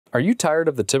Are you tired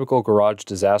of the typical garage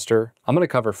disaster? I'm going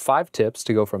to cover 5 tips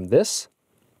to go from this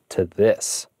to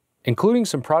this, including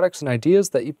some products and ideas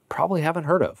that you probably haven't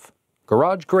heard of.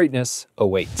 Garage greatness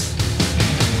awaits.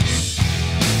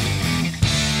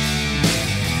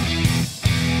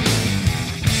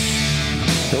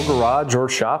 Your garage or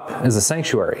shop is a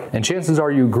sanctuary, and chances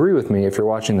are you agree with me if you're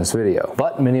watching this video.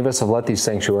 But many of us have let these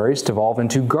sanctuaries devolve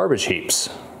into garbage heaps.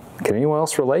 Can anyone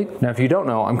else relate? Now, if you don't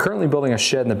know, I'm currently building a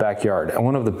shed in the backyard, and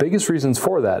one of the biggest reasons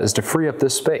for that is to free up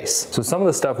this space. So some of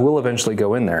the stuff will eventually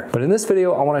go in there. But in this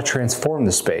video, I want to transform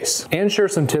the space and share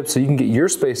some tips so you can get your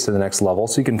space to the next level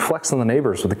so you can flex on the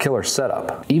neighbors with a killer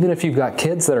setup, even if you've got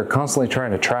kids that are constantly trying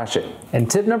to trash it. And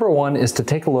tip number 1 is to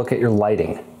take a look at your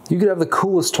lighting. You could have the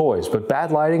coolest toys, but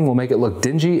bad lighting will make it look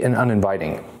dingy and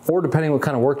uninviting. Or depending what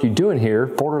kind of work you do in here,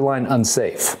 borderline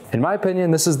unsafe. In my opinion,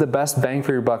 this is the best bang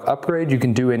for your buck upgrade you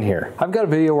can do in here. I've got a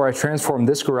video where I transformed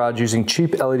this garage using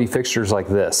cheap LED fixtures like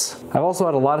this. I've also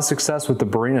had a lot of success with the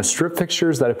Barina strip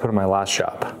fixtures that I put in my last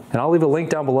shop. And I'll leave a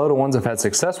link down below to ones I've had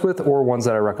success with or ones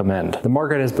that I recommend. The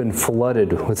market has been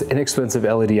flooded with inexpensive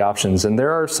LED options, and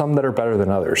there are some that are better than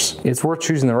others. It's worth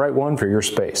choosing the right one for your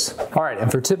space. All right,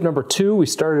 and for tip number 2, we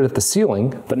started at the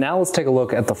ceiling, but now let's take a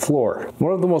look at the floor.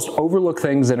 One of the most overlooked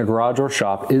things in a garage or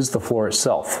shop is the floor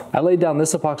itself. I laid down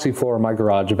this epoxy floor in my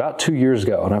garage about 2 years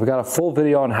ago, and I've got a full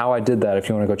video on how I did that if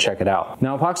you want to go check it out.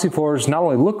 Now, epoxy floors not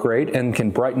only look great and can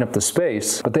brighten up the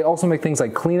space, but they also make things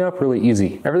like cleanup really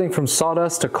easy. Everything from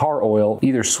sawdust to car oil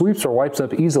either sweeps or wipes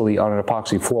up easily on an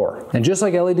epoxy floor. And just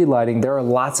like LED lighting, there are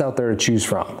lots out there to choose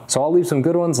from. So I'll leave some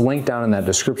good ones linked down in that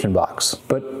description box.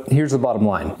 But here's the bottom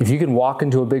line. If you can walk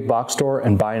into a big box store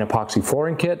and buy an epoxy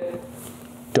flooring kit,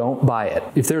 don't buy it.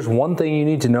 If there's one thing you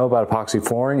need to know about epoxy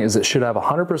flooring is it should have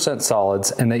 100%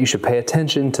 solids and that you should pay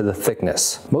attention to the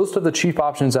thickness. Most of the cheap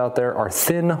options out there are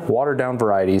thin, watered down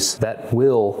varieties that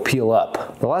will peel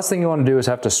up. The last thing you want to do is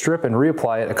have to strip and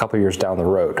reapply it a couple years down the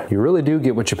road. You really do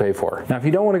get what you pay for. Now, if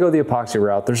you don't want to go the epoxy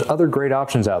route, there's other great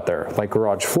options out there, like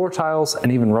garage floor tiles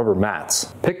and even rubber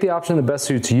mats. Pick the option that best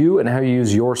suits you and how you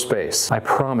use your space. I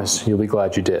promise you'll be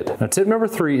glad you did. Now, tip number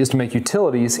 3 is to make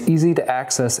utilities easy to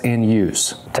access and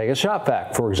use. Take a shop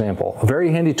vac, for example, a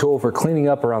very handy tool for cleaning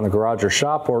up around the garage or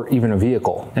shop or even a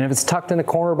vehicle. And if it's tucked in a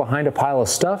corner behind a pile of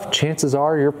stuff, chances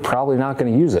are you're probably not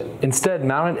going to use it. Instead,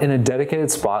 mount it in a dedicated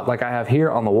spot like I have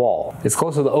here on the wall. It's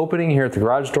close to the opening here at the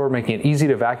garage door, making it easy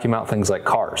to vacuum out things like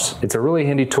cars. It's a really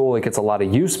handy tool that gets a lot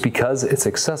of use because it's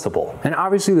accessible. And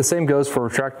obviously the same goes for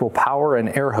retractable power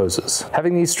and air hoses.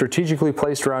 Having these strategically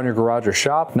placed around your garage or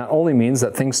shop not only means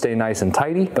that things stay nice and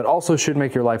tidy, but also should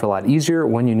make your life a lot easier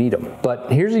when you need them.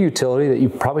 But here's a utility that you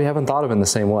probably haven't thought of in the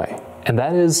same way, and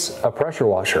that is a pressure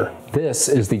washer. This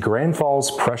is the Grand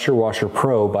Falls Pressure Washer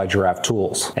Pro by Giraffe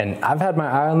Tools, and I've had my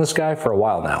eye on this guy for a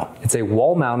while now. It's a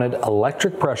wall-mounted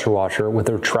electric pressure washer with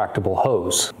a retractable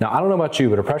hose. Now, I don't know about you,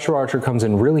 but a pressure washer comes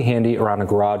in really handy around a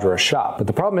garage or a shop, but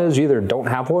the problem is you either don't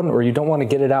have one or you don't want to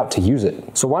get it out to use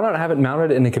it. So why not have it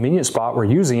mounted in a convenient spot where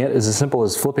using it is as simple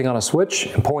as flipping on a switch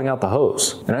and pulling out the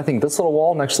hose? And I think this little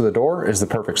wall next to the door is the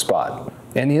perfect spot.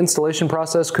 And the installation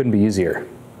process couldn't be easier.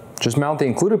 Just mount the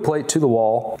included plate to the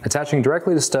wall, attaching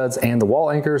directly to studs and the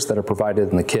wall anchors that are provided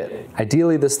in the kit.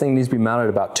 Ideally, this thing needs to be mounted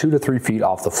about 2 to 3 feet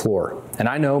off the floor. And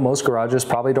I know most garages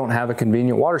probably don't have a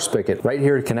convenient water spigot right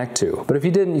here to connect to. But if you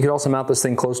didn't, you could also mount this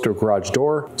thing close to a garage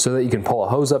door so that you can pull a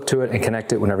hose up to it and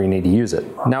connect it whenever you need to use it.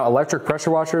 Now, electric pressure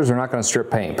washers are not going to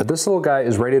strip paint, but this little guy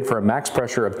is rated for a max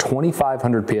pressure of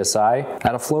 2,500 psi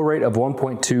at a flow rate of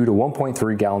 1.2 to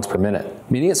 1.3 gallons per minute,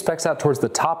 meaning it specs out towards the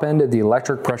top end of the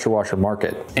electric pressure washer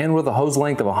market. And with a hose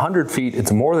length of 100 feet,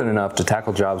 it's more than enough to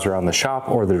tackle jobs around the shop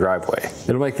or the driveway.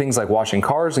 It'll make things like washing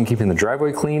cars and keeping the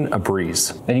driveway clean a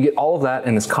breeze. And you get all of that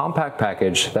in this compact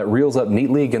package that reels up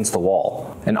neatly against the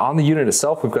wall. And on the unit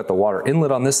itself, we've got the water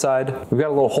inlet on this side. We've got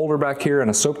a little holder back here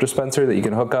and a soap dispenser that you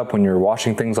can hook up when you're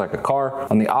washing things like a car.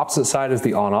 On the opposite side is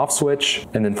the on-off switch.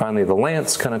 And then finally the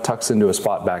lance kind of tucks into a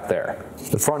spot back there.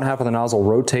 The front half of the nozzle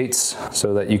rotates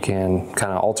so that you can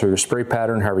kind of alter your spray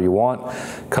pattern however you want.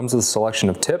 Comes with a selection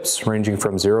of tips ranging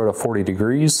from 0 to 40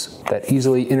 degrees that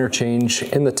easily interchange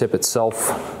in the tip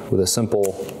itself with a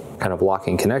simple kind of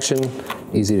locking connection.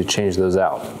 Easy to change those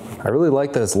out. I really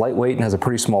like that it's lightweight and has a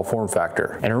pretty small form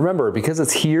factor. And remember, because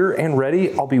it's here and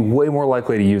ready, I'll be way more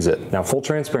likely to use it. Now, full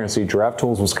transparency, Giraffe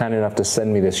Tools was kind enough to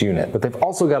send me this unit, but they've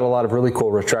also got a lot of really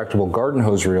cool retractable garden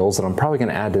hose reels that I'm probably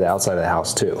gonna add to the outside of the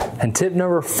house too. And tip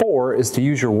number 4 is to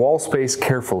use your wall space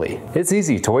carefully. It's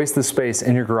easy to waste the space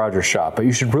in your garage or shop, but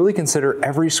you should really consider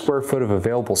every square foot of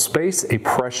available space a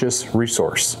precious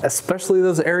resource, especially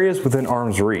those areas within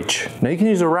arm's reach. Now, you can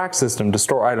use a rack system to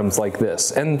store items like this,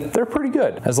 and they're pretty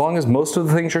good, as long long as most of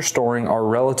the things you're storing are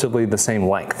relatively the same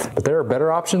length. But there are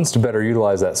better options to better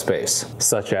utilize that space,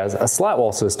 such as a slat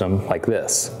wall system like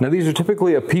this. Now these are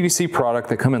typically a PVC product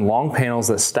that come in long panels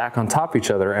that stack on top of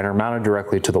each other and are mounted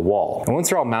directly to the wall. And once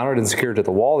they're all mounted and secured to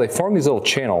the wall, they form these little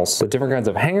channels that different kinds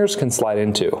of hangers can slide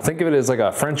into. Think of it as like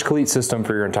a French cleat system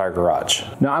for your entire garage.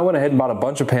 Now I went ahead and bought a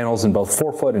bunch of panels in both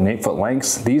 4-foot and 8-foot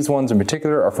lengths. These ones in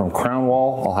particular are from Crown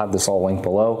Wall. I'll have this all linked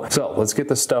below. So let's get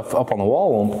this stuff up on the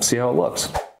wall and see how it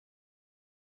looks.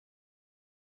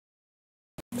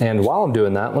 And while I'm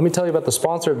doing that, let me tell you about the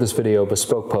sponsor of this video,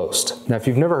 Bespoke Post. Now, if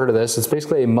you've never heard of this, it's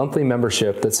basically a monthly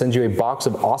membership that sends you a box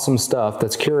of awesome stuff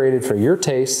that's curated for your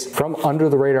tastes from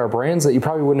under-the-radar brands that you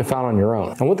probably wouldn't have found on your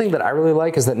own. And one thing that I really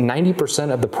like is that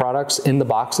 90% of the products in the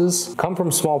boxes come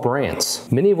from small brands,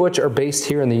 many of which are based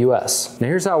here in the US. Now,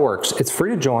 here's how it works. It's free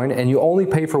to join, and you only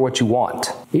pay for what you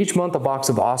want. Each month, a box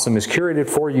of awesome is curated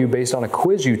for you based on a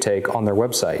quiz you take on their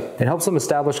website. It helps them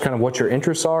establish kind of what your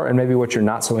interests are and maybe what you're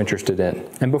not so interested in.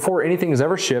 And before anything is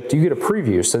ever shipped, you get a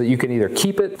preview so that you can either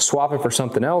keep it, swap it for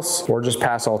something else, or just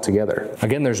pass altogether.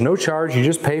 Again, there's no charge, you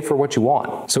just pay for what you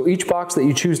want. So each box that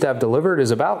you choose to have delivered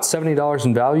is about $70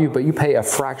 in value, but you pay a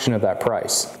fraction of that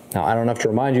price. Now, I don't have to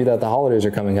remind you that the holidays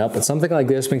are coming up, but something like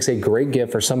this makes a great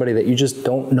gift for somebody that you just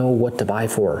don't know what to buy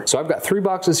for. So I've got 3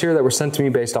 boxes here that were sent to me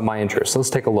based on my interests.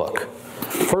 Let's take a look.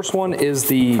 First one is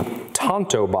the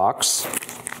Tonto box.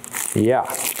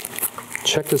 Yeah.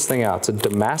 Check this thing out. It's a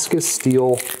Damascus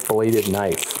steel bladed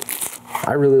knife.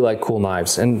 I really like cool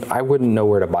knives, and I wouldn't know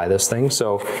where to buy this thing,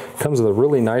 so it comes with a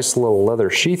really nice little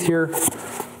leather sheath here.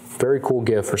 Very cool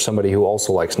gift for somebody who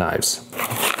also likes knives.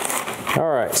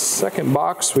 All right, second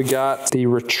box, we got the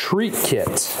Retreat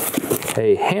Kit,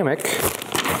 a hammock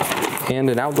and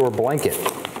an outdoor blanket.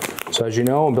 So as you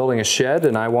know, I'm building a shed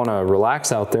and I want to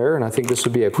relax out there, and I think this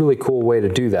would be a really cool way to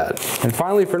do that. And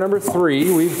finally, for number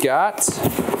 3, we've got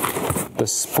the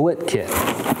Split Kit.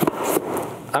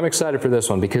 I'm excited for this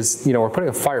one because, you know, we're putting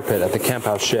a fire pit at the camp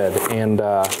house shed, and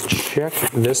check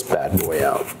this bad boy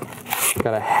out.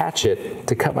 Got a hatchet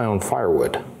to cut my own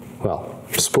firewood. Well,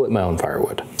 split my own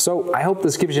firewood. So I hope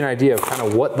this gives you an idea of kind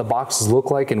of what the boxes look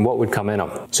like and what would come in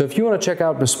them. So if you want to check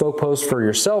out Bespoke Post for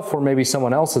yourself or maybe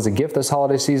someone else as a gift this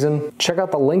holiday season, check out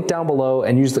the link down below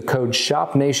and use the code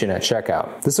SHOPNATION at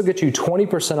checkout. This will get you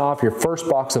 20% off your first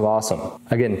box of awesome.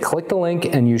 Again, click the link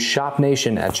and use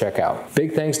SHOPNATION at checkout.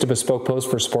 Big thanks to Bespoke Post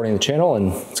for supporting the channel,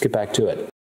 and let's get back to it.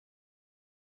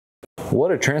 What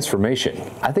a transformation.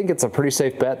 I think it's a pretty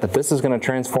safe bet that this is going to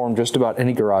transform just about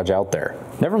any garage out there.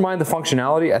 Never mind the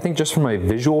functionality, I think just from a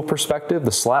visual perspective,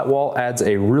 the slat wall adds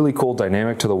a really cool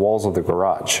dynamic to the walls of the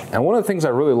garage. And one of the things I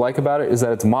really like about it is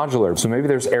that it's modular, so maybe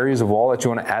there's areas of wall that you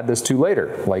want to add this to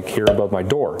later, like here above my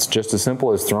door. It's just as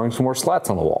simple as throwing some more slats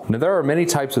on the wall. Now there are many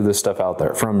types of this stuff out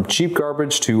there, from cheap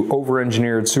garbage to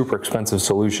over-engineered, super expensive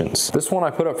solutions. This one I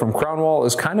put up from Crown Wall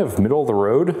is kind of middle of the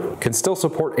road, can still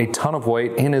support a ton of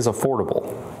weight, and is affordable.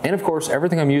 And of course,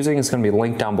 everything I'm using is going to be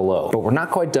linked down below. But we're not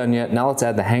quite done yet. Now let's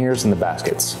add the hangers and the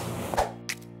baskets.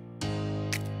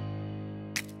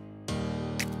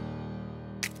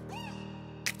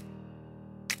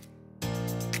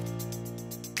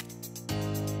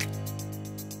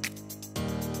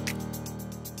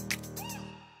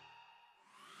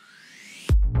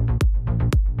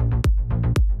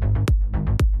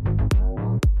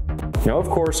 Now, of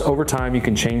course, over time you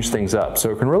can change things up,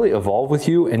 so it can really evolve with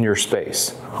you and your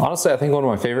space. Honestly, I think one of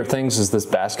my favorite things is this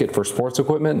basket for sports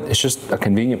equipment. It's just a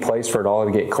convenient place for it all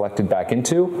to get collected back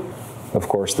into. Of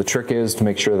course, the trick is to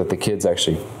make sure that the kids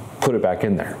actually put it back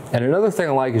in there. And another thing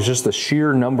I like is just the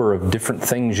sheer number of different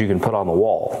things you can put on the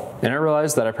wall. And I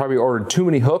realized that I probably ordered too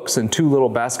many hooks and too little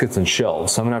baskets and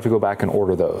shelves, so I'm gonna have to go back and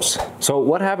order those. So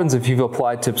what happens if you've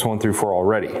applied tips 1 through 4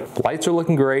 already? Lights are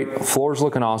looking great, floor's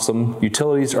looking awesome,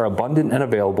 utilities are abundant and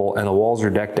available, and the walls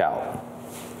are decked out.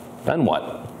 Then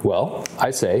what? Well, I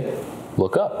say,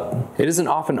 look up. It is an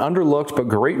often underlooked but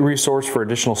great resource for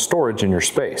additional storage in your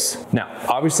space. Now,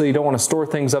 obviously you don't want to store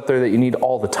things up there that you need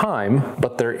all the time,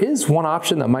 but there is one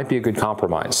option that might be a good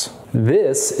compromise.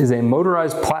 This is a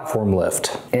motorized platform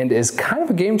lift and is kind of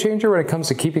a game changer when it comes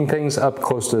to keeping things up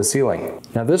close to the ceiling.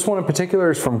 Now, this one in particular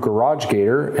is from Garage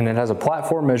Gator, and it has a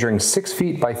platform measuring 6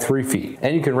 feet by 3 feet.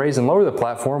 And you can raise and lower the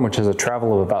platform, which has a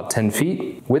travel of about 10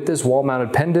 feet, with this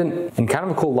wall-mounted pendant and kind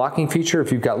of a cool locking feature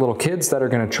if you've got little kids that are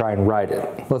going to try and ride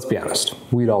it. Let's be honest,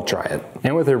 we'd all try it.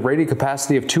 And with a rated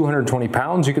capacity of 220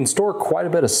 pounds, you can store quite a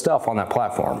bit of stuff on that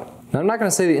platform. Now, I'm not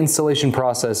going to say the installation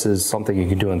process is something you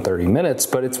can do in 30 minutes,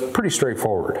 but it's pretty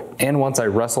straightforward. And once I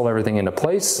wrestled everything into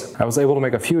place, I was able to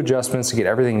make a few adjustments to get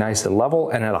everything nice and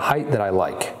level and at a height that I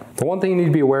like. The one thing you need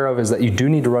to be aware of is that you do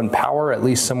need to run power at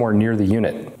least somewhere near the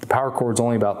unit. The power cord's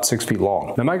only about 6 feet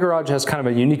long. Now my garage has kind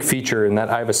of a unique feature in that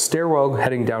I have a stairwell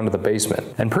heading down to the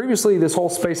basement. And previously this whole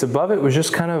space above it was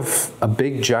just kind of a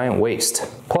big giant waste.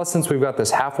 Plus, since we've got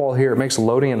this half wall here, it makes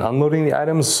loading and unloading the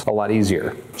items a lot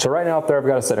easier. So right now up there I've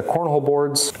got a set of cornhole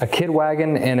boards, a kid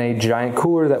wagon, and a giant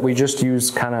cooler that we just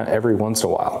use kind of every once in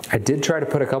a while. I did try to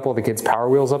put a couple of the kids' Power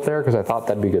Wheels up there because I thought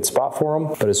that'd be a good spot for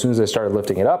them, but as soon as I started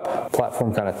lifting it up,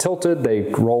 platform kind of tilted, they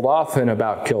rolled off and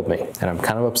about killed me. And I'm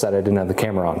kind of upset I didn't have the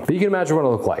camera on. But you can imagine what it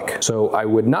looked like. So I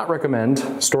would not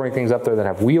recommend storing things up there that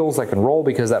have wheels that can roll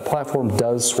because that platform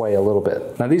does sway a little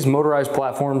bit. Now these motorized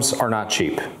platforms are not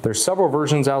cheap. There's several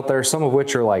versions out there, some of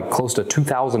which are like close to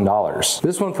 $2,000.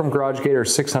 This one from GarageGator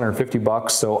is 650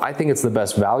 bucks, so I think it's the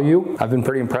best value. I've been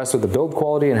pretty impressed with the build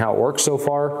quality and how it works so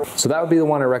far. So that would be the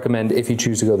one I recommend if you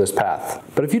choose to go this path.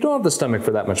 But if you don't have the stomach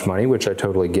for that much money, which I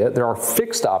totally get, there are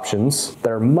fixed options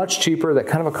that are much cheaper that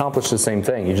kind of accomplish the same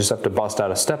thing. You just have to bust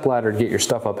out a step ladder to get your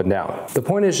stuff up and down. The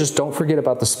point is just don't forget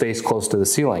about the space close to the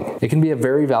ceiling. It can be a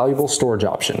very valuable storage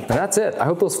option. And that's it. I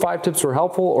hope those 5 tips were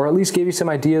helpful or at least gave you some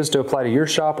ideas to apply to your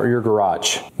shop or your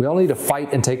garage. We all need to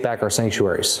fight and take back our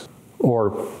sanctuaries.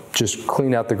 Or just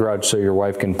clean out the garage so your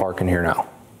wife can park in here now.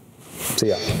 See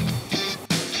ya.